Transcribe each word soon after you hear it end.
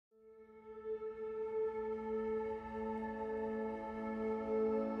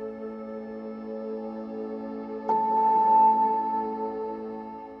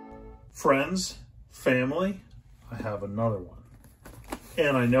Friends, family, I have another one.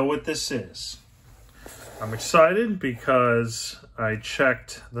 And I know what this is. I'm excited because I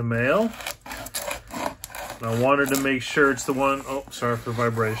checked the mail. And I wanted to make sure it's the one. Oh, sorry for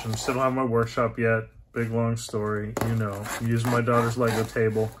vibration. Still don't have my workshop yet. Big, long story. You know, I'm using my daughter's Lego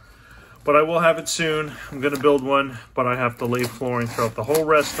table. But I will have it soon. I'm going to build one, but I have to lay flooring throughout the whole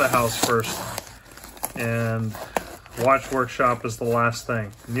rest of the house first. And watch workshop is the last thing.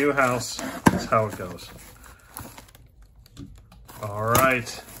 New house, that's how it goes. All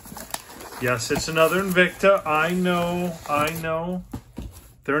right. Yes, it's another Invicta. I know.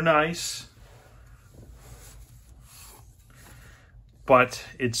 They're nice. But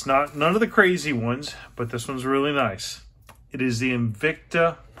it's not none of the crazy ones, but this one's really nice. It is the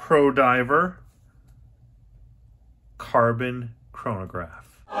Invicta Pro Diver Carbon Chronograph.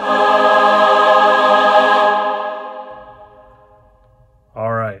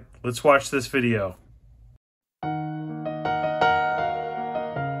 All right, let's watch this video.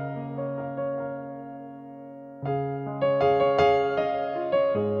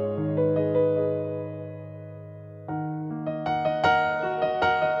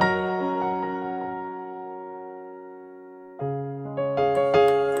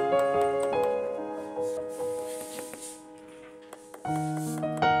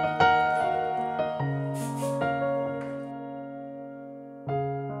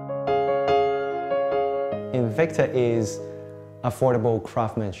 Invicta is affordable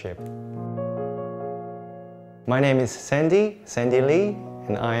craftsmanship. My name is Sandy Lee,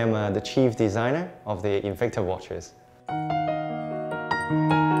 and I am the chief designer of the Invicta watches.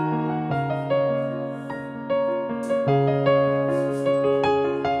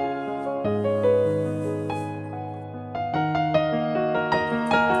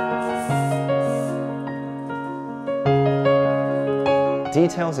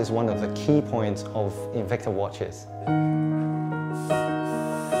 Details is one of the key points of Invicta watches.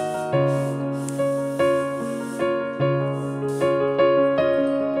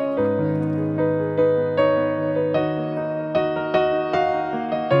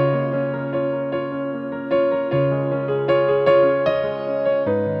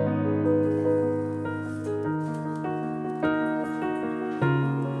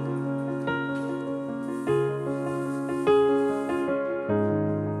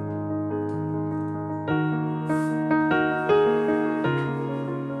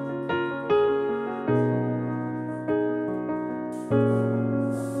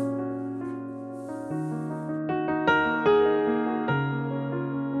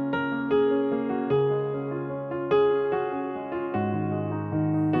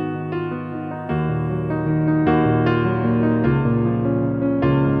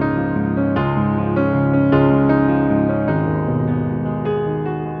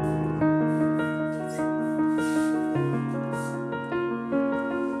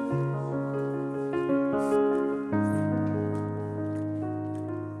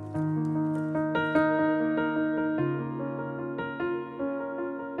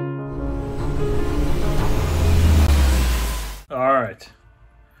 All right.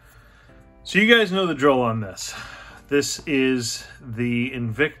 So you guys know the drill on this. This is the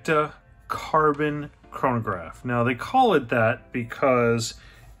Invicta Carbon Chronograph. Now they call it that because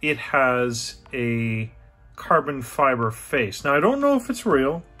it has a carbon fiber face. Now I don't know if it's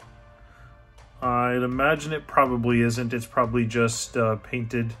real. I'd imagine it probably isn't. It's probably just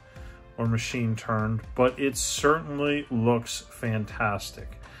painted or machine turned, but it certainly looks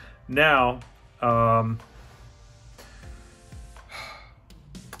fantastic. Now,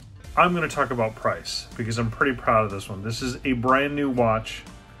 I'm going to talk about price because I'm pretty proud of this one. This is a brand new watch.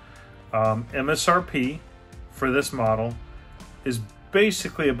 MSRP for this model is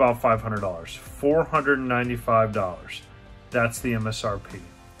basically about $500, $495. That's the MSRP.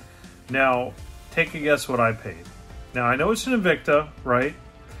 Now, take a guess what I paid. Now, I know it's an Invicta, right?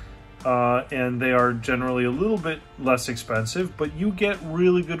 And they are generally a little bit less expensive, but you get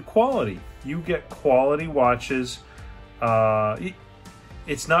really good quality. You get quality watches.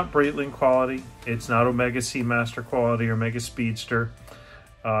 It's not Breitling quality. It's not Omega Seamaster quality or Omega Speedster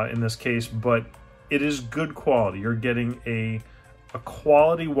in this case, but it is good quality. You're getting a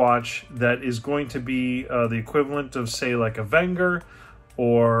quality watch that is going to be the equivalent of, say, like a Wenger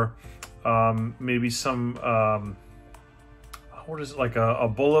or maybe some, what is it, like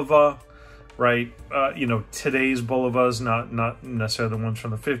a Bulova, right? You know, today's Bulovas, not necessarily the ones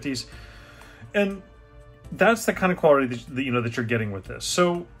from the 50s. And that's the kind of quality that you know that you're getting with this.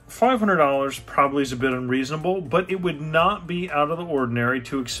 So $500 probably is a bit unreasonable, but it would not be out of the ordinary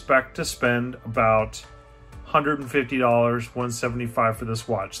to expect to spend about $150, $175 for this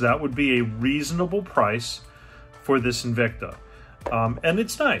watch. That would be a reasonable price for this Invicta. And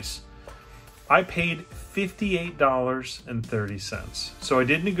it's nice. I paid $58.30. So I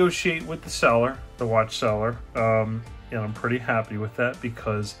did negotiate with the seller, the watch seller, and I'm pretty happy with that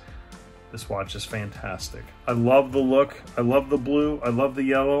because this watch is fantastic. I love the look, I love the blue, I love the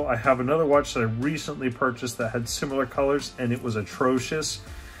yellow. I have another watch that I recently purchased that had similar colors and it was atrocious.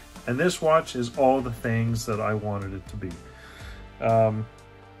 And this watch is all the things that I wanted it to be.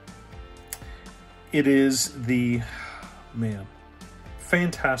 It is the, man,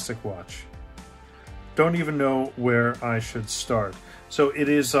 fantastic watch. Don't even know where I should start. So it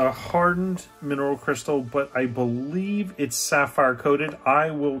is a hardened mineral crystal, but I believe it's sapphire coated.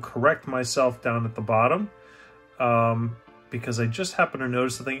 I will correct myself down at the bottom because I just happened to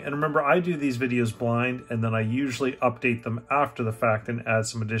notice the thing. And remember, I do these videos blind and then I usually update them after the fact and add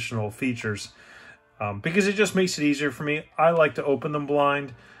some additional features because it just makes it easier for me. I like to open them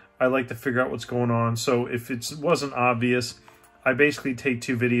blind. I like to figure out what's going on. So if it wasn't obvious, I basically take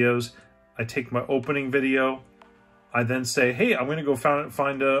two videos. I take my opening video, I then say, hey, I'm gonna go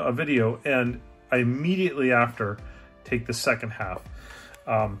find a video, and I immediately after take the second half.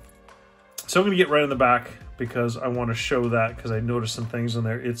 So I'm gonna get right in the back because I wanna show that because I noticed some things in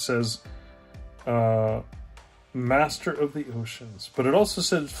there. It says, Master of the Oceans, but it also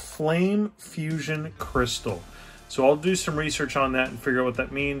says Flame-Fushion Crystal. So I'll do some research on that and figure out what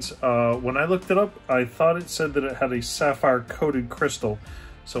that means. When I looked it up, I thought it said that it had a sapphire coated crystal.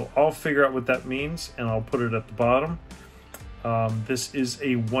 So I'll figure out what that means and I'll put it at the bottom. This is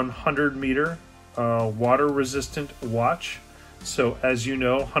a 100 meter water resistant watch. So as you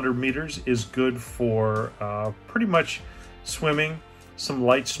know, 100 meters is good for pretty much swimming, some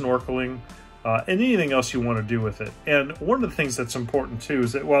light snorkeling, and anything else you want to do with it. And one of the things that's important too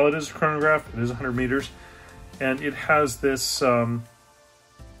is that while it is a chronograph, it is 100 meters, and it has this, oh,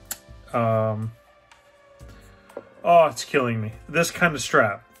 it's killing me. This kind of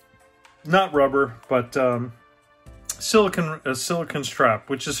strap, not rubber, but a silicone strap,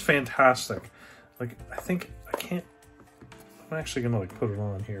 which is fantastic. Like, I'm actually gonna like put it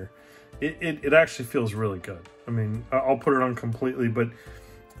on here. It actually feels really good. I mean, I'll put it on completely, but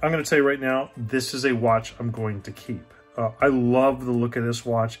I'm gonna tell you right now, this is a watch I'm going to keep. I love the look of this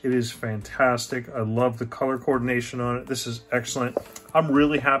watch. It is fantastic. I love the color coordination on it. This is excellent. I'm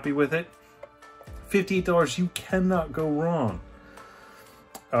really happy with it. $58, you cannot go wrong.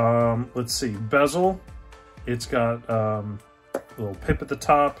 Let's see, bezel. It's got a little pip at the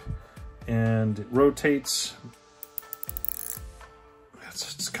top and it rotates.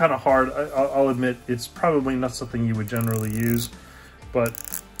 It's kind of hard. I'll admit it's probably not something you would generally use,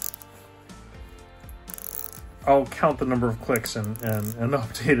 but I'll count the number of clicks and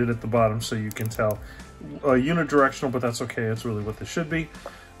update it at the bottom so you can tell. Unidirectional, but that's okay. It's really what this should be.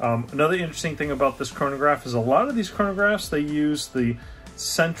 Another interesting thing about this chronograph is a lot of these chronographs, they use the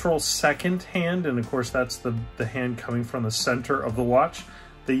central second hand, and of course that's the hand coming from the center of the watch.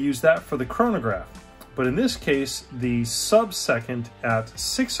 They use that for the chronograph. But in this case, the sub-second at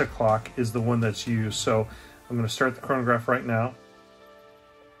 6 o'clock is the one that's used. So I'm going to start the chronograph right now.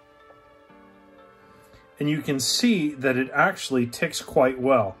 And you can see that it actually ticks quite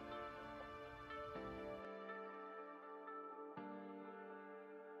well.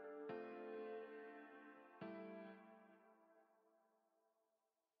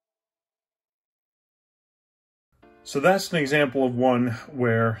 So that's an example of one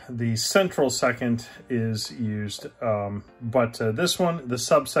where the central second is used, but this one, the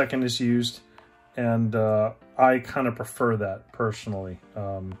sub-second is used, and I kind of prefer that personally.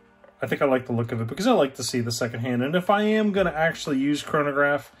 I think I like the look of it because I like to see the second hand, and if I am going to actually use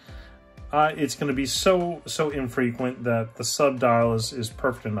chronograph, it's going to be so infrequent that the sub-dial is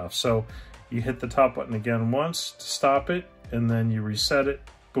perfect enough. So you hit the top button again once to stop it, and then you reset it,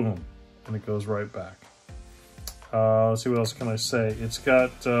 boom, and it goes right back. Let's see, what else can I say? It's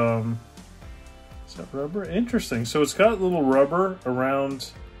got, is that rubber? Interesting. So it's got little rubber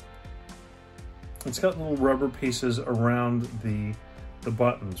around, it's got little rubber pieces around the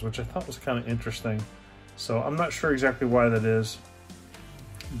buttons, which I thought was kind of interesting. So I'm not sure exactly why that is,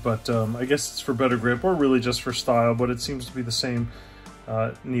 but I guess it's for better grip or really just for style, but it seems to be the same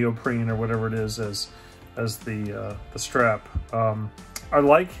neoprene or whatever it is as the strap. I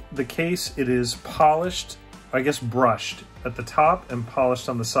like the case. It is polished, I guess brushed at the top and polished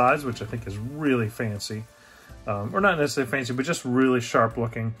on the sides, which I think is really fancy. Or not necessarily fancy, but just really sharp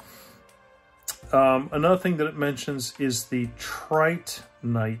looking. Another thing that it mentions is the Trite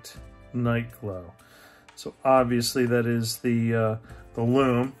Night Glow. So obviously that is the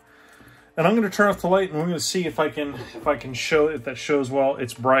loom. And I'm going to turn off the light, and we're going to see if I can show, if that shows well.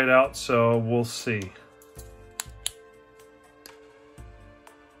 It's bright out, so we'll see.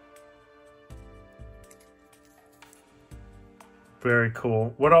 Very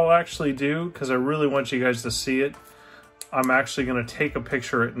cool. What I'll actually do, because I really want you guys to see it, I'm actually going to take a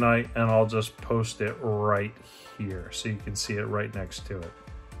picture at night and I'll just post it right here so you can see it right next to it.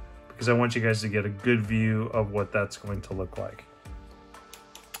 Because I want you guys to get a good view of what that's going to look like.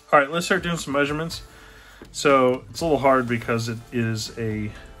 All right, let's start doing some measurements. So it's a little hard because it is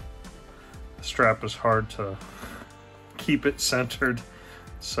the strap is hard to keep it centered.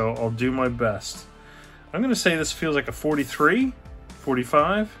 So I'll do my best. I'm going to say this feels like a 43,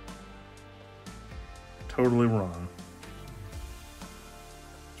 45. Totally wrong.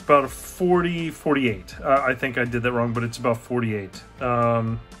 It's about a 40, 48. I think I did that wrong, but it's about 48.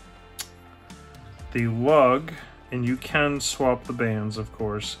 The lug, and you can swap the bands, of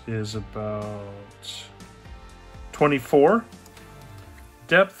course, is about 24.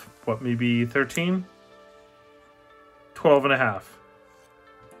 Depth, what, maybe 13? 12 and a half.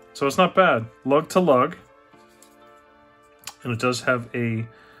 So it's not bad. Lug to lug. And it does have a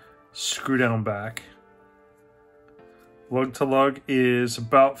screw down back. Lug to lug is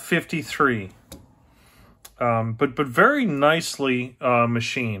about 53. But very nicely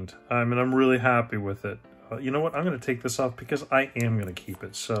machined. I mean, I'm really happy with it. You know what? I'm going to take this off because I am going to keep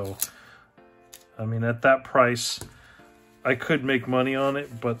it. So, I mean, at that price, I could make money on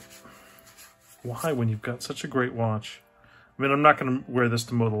it, but why when you've got such a great watch? I mean, I'm not going to wear this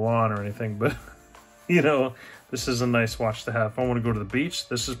to mow the lawn or anything, but, you know, this is a nice watch to have. If I want to go to the beach,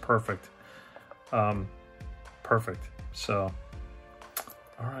 this is perfect. Perfect. So,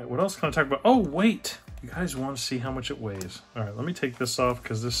 all right, what else can I talk about? Oh, wait. You guys want to see how much it weighs. All right, let me take this off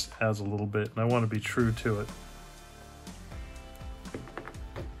because this adds a little bit, and I want to be true to it.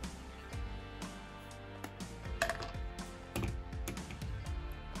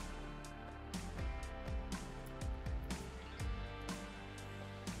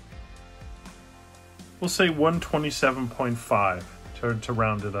 We'll say 127.5 to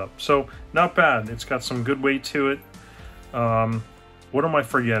round it up. So not bad. It's got some good weight to it. What am I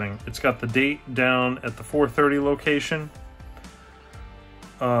forgetting? It's got the date down at the 4:30 location.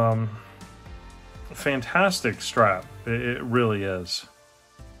 Fantastic strap. It really is.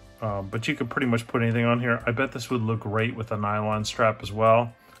 But you could pretty much put anything on here. I bet this would look great with a nylon strap as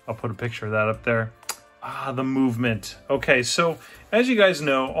well. I'll put a picture of that up there. Ah, the movement. Okay, so as you guys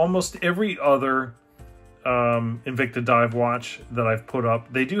know, almost every other Invicta dive watch that I've put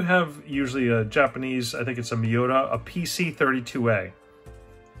up, they do have usually a Japanese, I think it's a Miyota, a PC32A.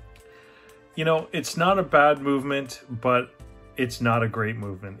 You know, it's not a bad movement, but it's not a great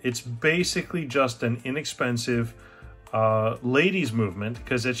movement. It's basically just an inexpensive ladies movement,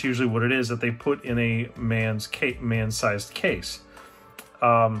 because that's usually what it is that they put in a man-sized case.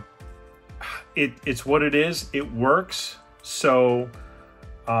 It's what it is. It works. So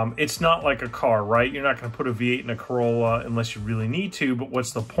it's not like a car, right? You're not going to put a V8 in a Corolla unless you really need to, but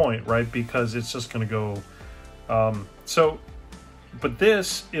what's the point, right? Because it's just going to go... But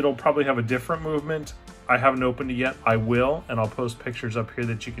this, it'll probably have a different movement. I haven't opened it yet. I will, and I'll post pictures up here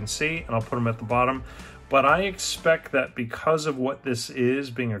that you can see, and I'll put them at the bottom. But I expect that because of what this is,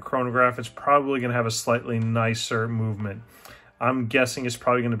 being a chronograph, it's probably going to have a slightly nicer movement. I'm guessing it's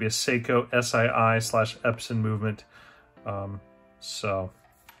probably going to be a Seiko SII/Epson movement. So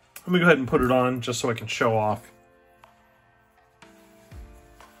let me go ahead and put it on just so I can show off.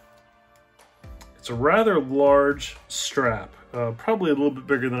 It's a rather large strap, probably a little bit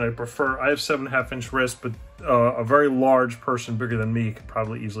bigger than I prefer. I have 7.5-inch wrists, but a very large person bigger than me could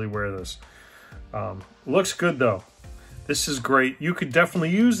probably easily wear this. Looks good though. This is great. You could definitely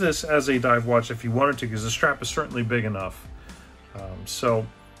use this as a dive watch if you wanted to, because the strap is certainly big enough. So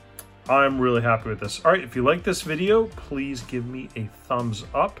I'm really happy with this. All right, if you like this video, please give me a thumbs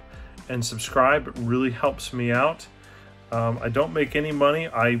up and subscribe. It really helps me out. I don't make any money.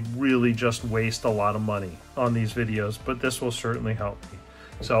 I really just waste a lot of money on these videos, but this will certainly help me.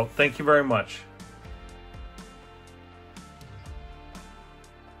 So thank you very much.